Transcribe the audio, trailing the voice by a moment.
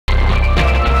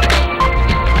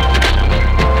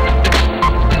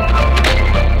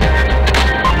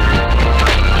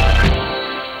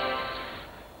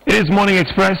is Morning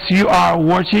Express. You are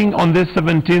watching on this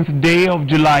 17th day of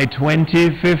July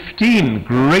 2015.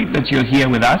 Great that you're here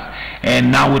with us.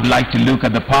 And now would like to look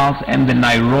at the Pulse and the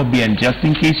Nairobian. Just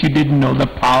in case you didn't know, the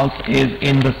Pulse is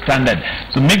in the Standard.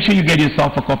 So make sure you get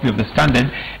yourself a copy of the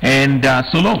Standard. And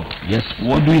Solo, yes,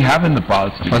 what do we have in the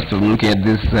Pulse today? First, I'm looking at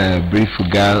this beautiful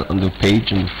girl on the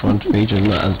page, on the front page,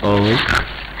 as always.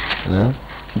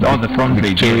 Oh, the front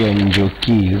page. Victoria and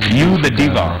Joki. You, the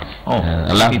diva.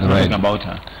 I love the red. About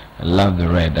her. I love the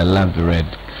red. I love the red.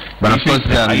 But of course,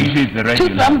 usually it's the red.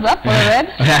 2 thumbs up for the red.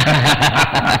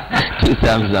 2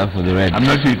 thumbs up for the red. I'm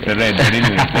not sure it's the red, but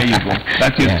anyway, there you go.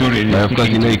 That's your story. But of course,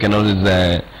 you know, you can always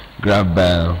grab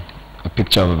a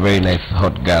picture of a very nice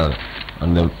hot girl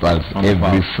on the Pulse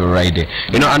every Friday.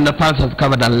 You know, and the Pulse has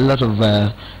covered a lot of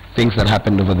things that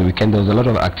happened over the weekend. There was a lot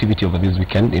of activity over this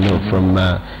weekend, you know, from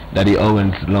Daddy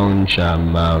Owen's launch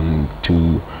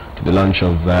to the launch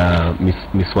of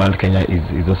Miss World Kenya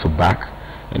is also back,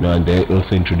 you know, and they're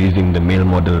also introducing the male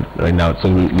model right now.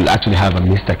 So we'll actually have a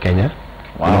Mr. Kenya,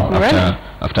 wow, you know,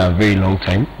 after a very long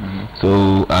time.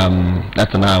 So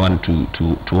that's another one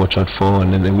to watch out for.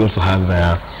 And then we also have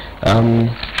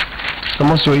some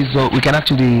more stories. So we can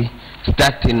actually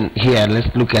start in here. Let's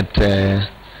look at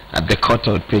the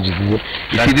cutout pages here.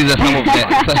 You see, these are some of the...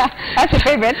 That's your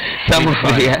favorite. Some of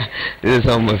the, these are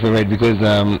some of my favorite because...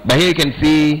 but here you can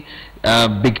see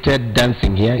Big Ted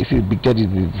dancing here. You see, Big Ted is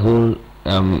his whole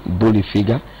bully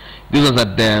figure. This was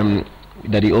at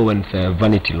Daddy Owen's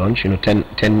Vanity launch, you know, 10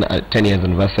 years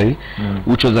anniversary,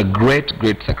 which was a great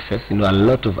success. You know, a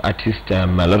lot of artists, a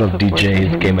lot of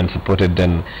DJs came and supported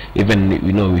them. Even,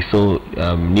 you know, we saw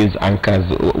news anchors.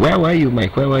 Where were you,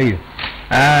 Mike? Where were you?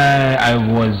 I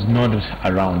was not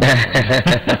around.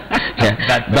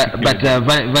 But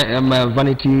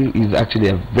Vanity is actually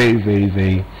a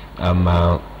very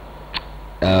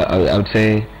I would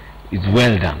say it's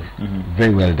well done,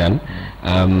 very well done.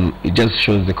 It just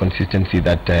shows the consistency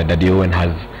that Daddy Owen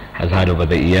has had over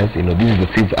the years. You know, this is the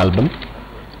 5th album,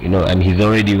 you know, and he's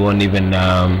already won even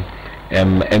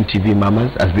MTV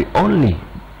Mamas as the only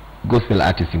gospel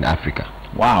artist in Africa.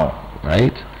 Wow!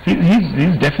 Right?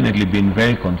 He's definitely been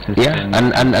very consistent. Yeah,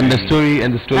 and the story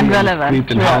and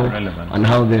relevant, and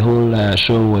how the whole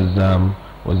show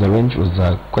was arranged was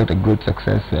quite a great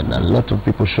success, and a lot of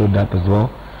people showed up as well.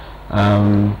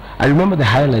 I remember the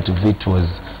highlight of it was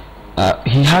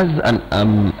he has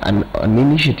an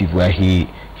initiative where he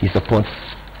supports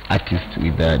artists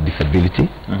with disability.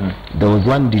 There was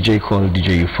one DJ called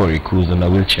DJ Euphoric who's on a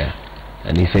wheelchair,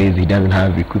 and he says he doesn't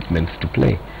have equipment to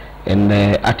play. And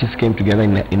artists came together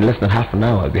in less than half an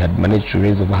hour. They had managed to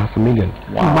raise over $500,000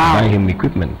 to buy him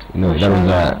equipment. You know, that was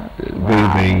a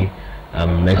very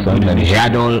nice one. And he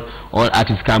had all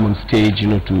artists come on stage, you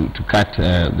know, to cut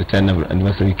the 10th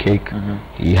anniversary cake.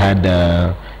 He had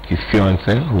his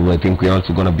fiancée, who I think we're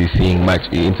also going to be seeing much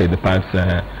inside the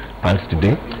Pulse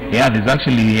today. Yeah, there's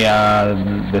actually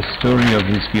the story of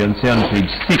his fiancée on page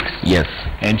 6. Yes.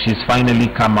 And she's finally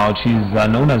come out. She's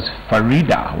known as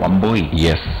Farida Wamboi.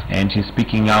 Yes. And she's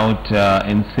speaking out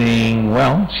and saying,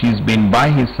 well, she's been by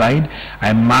his side.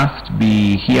 I must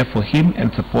be here for him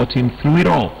and support him through it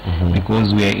all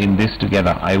because we're in this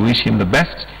together. I wish him the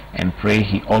best and pray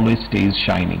he always stays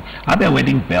shining. Are there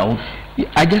wedding bells?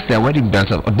 I guess their wedding bells,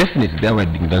 definitely their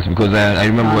wedding bells, because I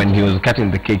remember when he was cutting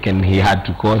the cake and he had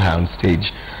to call her on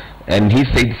stage, and he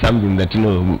said something that, you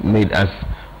know, made us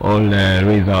all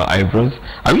raise our eyebrows.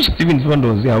 I wish Stephen's one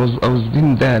was there. I was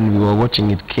in there and we were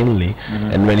watching it keenly,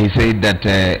 and when he said that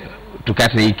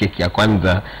tukate hii keki ya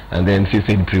kwanza, and then she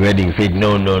said pre-wedding, said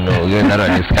no, that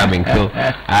one is coming. So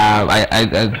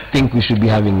I think we should be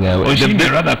having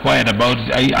she's rather quiet about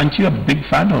it. Aren't you a big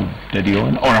fan of Daddy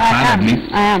Owen, or a fan at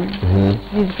least? I am.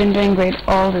 He's been doing great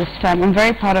all this time. I'm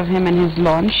very proud of him and his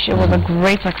launch. It was a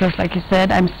great success, like you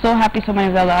said. I'm so happy so many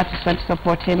of the other artists went to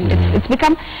support him. It's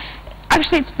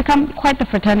become quite the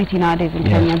fraternity nowadays in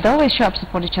Kenya. They always show up,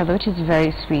 support each other, which is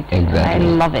very sweet. Exactly. I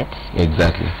love it.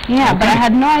 Exactly. Yeah, but I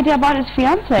had no idea about his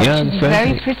fiancée. Yeah, she's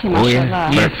very pretty, mashallah.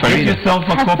 Get yourself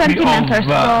a copy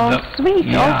of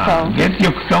sweet also. Get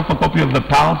yourself a copy of the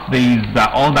Pulse. There's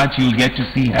all that you'll get to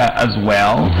see her as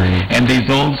well. And there's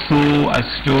also a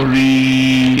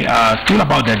story still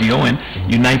about Daddy Owen,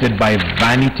 United by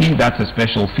Vanity. That's a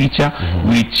special feature,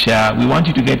 which we want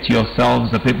you to get yourselves.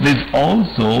 There's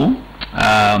also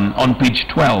on page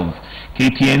 12,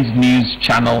 KTN's news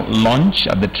channel launch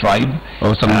at the Tribe.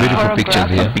 Oh, some beautiful pictures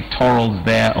here. Some pictorials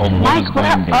there of what is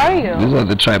going there. Are you? These are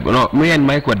the Tribe. No, me and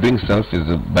Mike were doing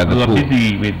selfies by the pool.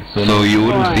 Busy with so you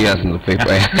wouldn't see us in the paper.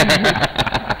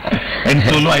 And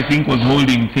Solo, I think, was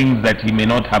holding things that he may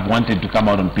not have wanted to come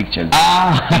out on pictures.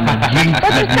 And the drinks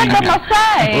But you set them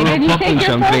aside and you take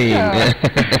your photo.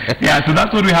 Yeah, so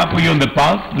that's what we have for you on the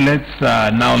pulse. Let's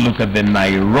now look at the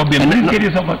Nairobian. Please get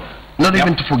yourself a... Not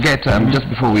even to forget, just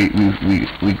before we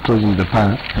close in the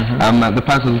past, the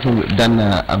past has also done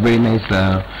a very nice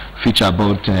feature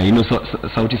about,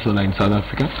 Sauti Sola in South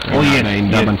Africa. Oh, yes.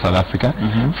 In Durban, South Africa,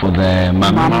 for the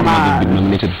Mama. They've been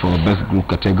nominated for Best Group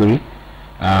category.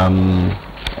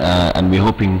 And we're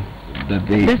hoping that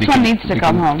this one needs to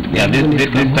come home. Yeah,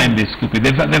 this time they scoop it.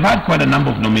 They've had quite a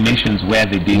number of nominations where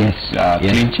they did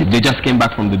clinch it. They just came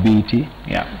back from the BET.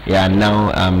 Yeah, and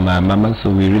now Mama, so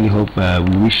we really hope,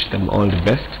 we wish them all the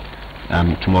best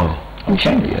tomorrow.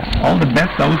 Okay, all the best,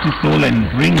 Sauti Soul, and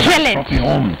bring that trophy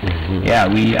home. Yeah,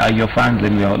 we are your fans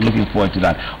and we are looking forward to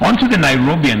that. On to the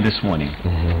Nairobian this morning.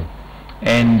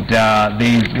 And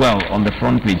there's, well, on the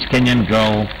front page, Kenyan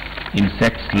girl in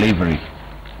sex slavery.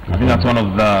 I think that's one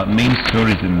of the main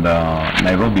stories in the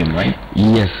Nairobian, right?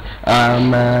 Yes.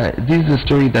 This is a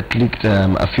story that leaked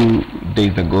a few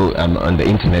days ago on the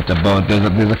internet about there's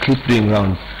a clip doing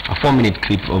rounds, a 4-minute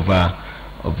clip of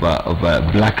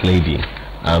a black lady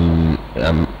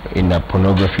in a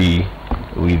pornography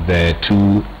with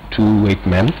two white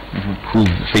men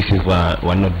whose faces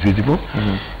were not visible.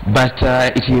 But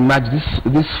if you imagine,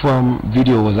 this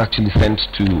video was actually sent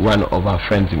to one of our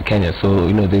friends in Kenya. So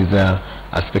there's a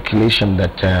speculation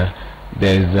that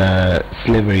there's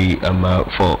slavery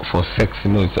for sex.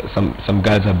 Some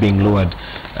guys are being lured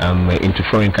into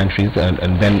foreign countries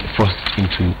and then forced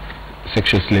into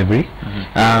sexual slavery.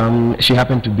 She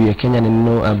happened to be a Kenyan,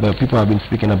 and but people have been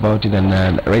speaking about it. And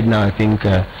right now, I think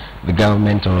the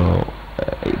government or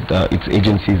its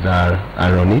agencies are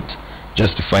on it,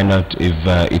 just to find out if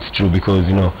it's true, because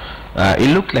it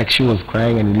looked like she was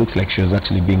crying and it looked like she was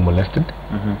actually being molested,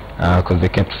 because they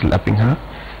kept slapping her.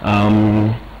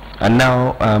 And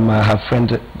now her friend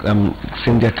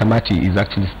Cynthia Kamati is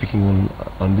actually speaking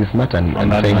on this matter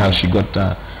and saying how she got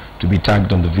to be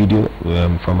tagged on the video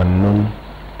from an unknown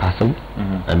person,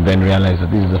 and then realized that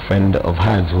this is a friend of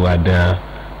hers who had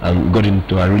got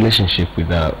into a relationship with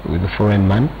a foreign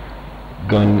man,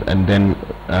 gone, and then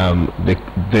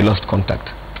they lost contact,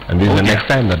 and this is the next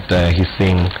time that she's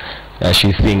seeing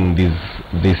this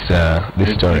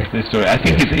story. I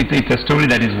think it's a story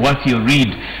that is worth your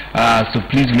read. So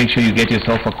please make sure you get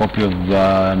yourself a copy of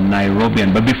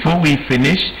Nairobian. But before we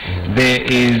finish, there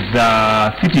is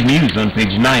City News on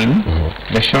page 9.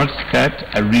 The short skirt,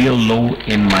 a real low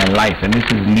in my life, and this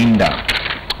is Linda.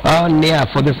 Oh yeah,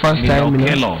 for the first time.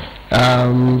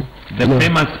 The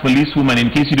famous policewoman. In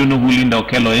case you don't know who Linda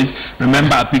Okello is,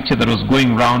 remember a picture that was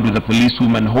going around with a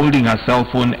policewoman holding her cell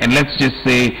phone, and let's just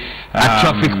say a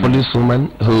traffic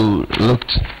policewoman who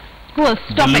looked... Who was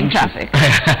stopping traffic.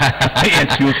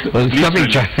 Yes, she was stopping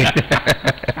traffic.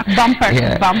 Bumper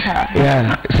to bumper.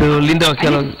 Yeah. So Linda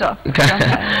Okello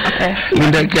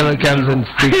comes and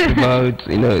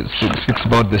speaks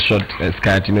about the short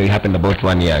skirt. It happened about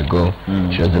 1 year ago.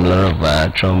 She was in a lot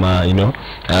of trauma.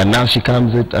 Now she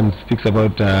comes and speaks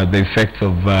about the effects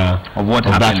of what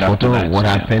happened that photo. What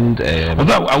happened?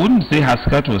 Although I wouldn't say her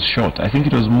skirt was short. I think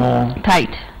it was more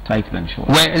tight than short.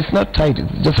 Well, it's not tight.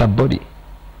 It's just her body.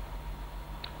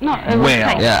 No, it was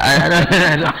tight.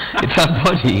 Yeah, it's her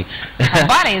body. Her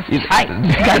body is tight.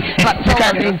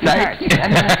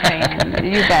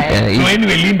 You guys. So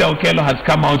anyway, Linda Okello has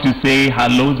come out to say her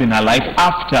lows in her life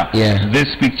after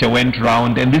this picture went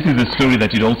round, and this is a story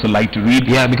that you'd also like to read.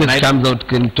 Yeah, because she comes out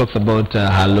and talks about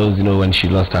her lows, when she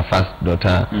lost her first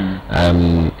daughter,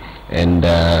 and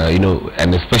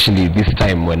and especially this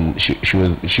time when she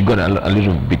got a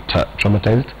little bit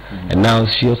traumatized, and now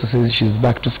she also says she's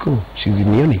back to school. She's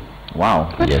in uni.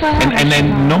 Wow. Yes. And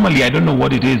then normally, I don't know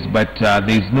what it is, but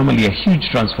there's normally a huge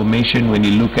transformation when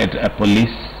you look at a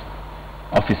police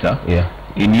officer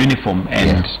in uniform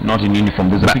and not in uniform.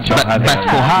 There's a picture of her. But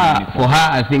for her,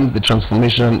 I think the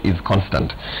transformation is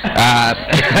constant.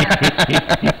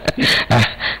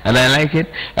 And I like it.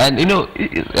 And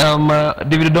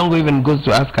David Odongo even goes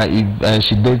to ask her if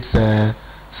she dates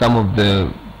some of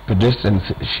the pedestrians.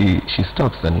 She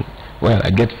stops, and well, I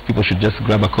guess people should just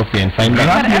grab a coffee and find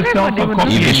out.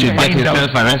 You should get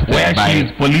yourself arrested where she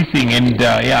is policing, and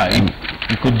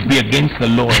it could be against the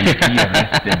law and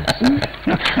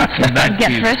be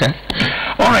arrested.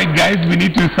 All right, guys, we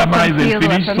need to summarize and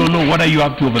finish. Solo, what are you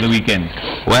up to over the weekend?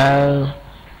 Well,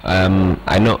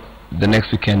 I know the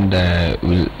next weekend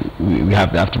we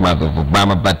have the aftermath of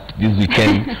Obama, but this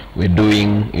weekend we're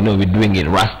doing it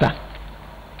Rasta.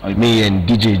 Me and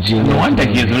DJ G. No wonder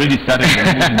he has already started.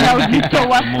 So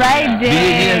what's Friday?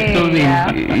 DJ told me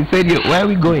He said, where are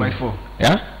we going? 254.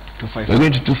 Yeah? 254. We're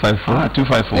going to 254.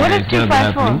 254. What is It's gonna be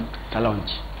happening. 254? The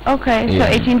lounge. Okay, so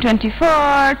Yeah.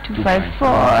 1824,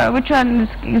 254. Which one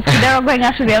is Kidero going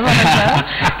after the other one as well?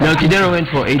 No, Kidero went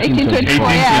for 1824. 1824,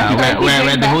 yeah.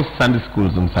 Where the host Sunday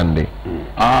schools on Sunday.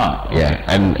 Ah, okay. Yeah,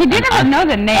 and He didn't even know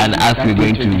the name. And as we're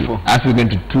going to 254.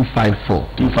 254.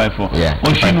 254. Yeah,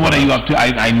 Oshin, what are you up to?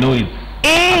 I know it's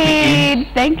Eid,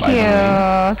 thank by the you,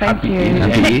 way. thank Happy you. Eid.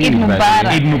 Happy Eid, Eid by the way.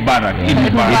 Mubarak. Eid Mubarak. Yeah. Eid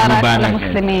Eid Mubarak. Mubarak, Mubarak.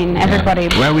 Muslimin, everybody.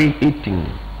 Where are we eating?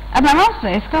 At my mom's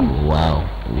place, come. Wow,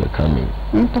 you're coming.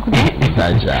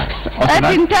 Taja.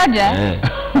 In Taja.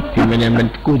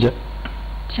 Kuja.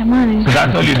 Jamani. So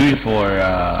that's all you do for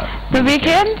The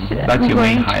weekend, That's I'm your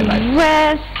going main highlight. to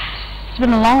rest. It's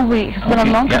been a long week. It's been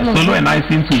a long couple of Solo weeks. and I,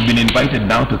 since we've been invited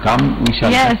now to come, we shall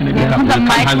Yes, definitely yes. come.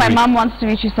 Mike, my hungry. mom wants to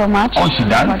meet you so much. Oh, she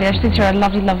does? Yeah, she thinks you're a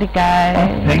lovely, lovely guy.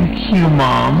 Thank you,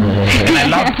 Mom. And I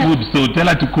love food, so tell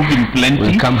her to cook in plenty.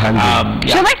 We'll come hungry.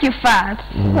 She'll make you fat.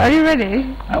 Are you ready?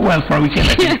 Well, for a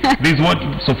weekend, I think this is what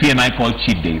Sophia and I call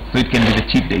cheat days. So it can be the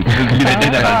cheat day. This will be the day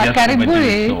that I'll just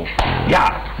Karibuni. so,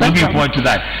 yeah, looking forward to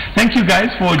that. Thank you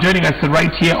guys for joining us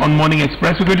right here on Morning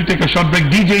Express. We're going to take a short break.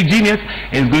 DJ Genius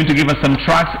is going to give us some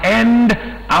tracks, and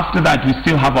after that we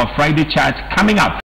still have our Friday chat coming up.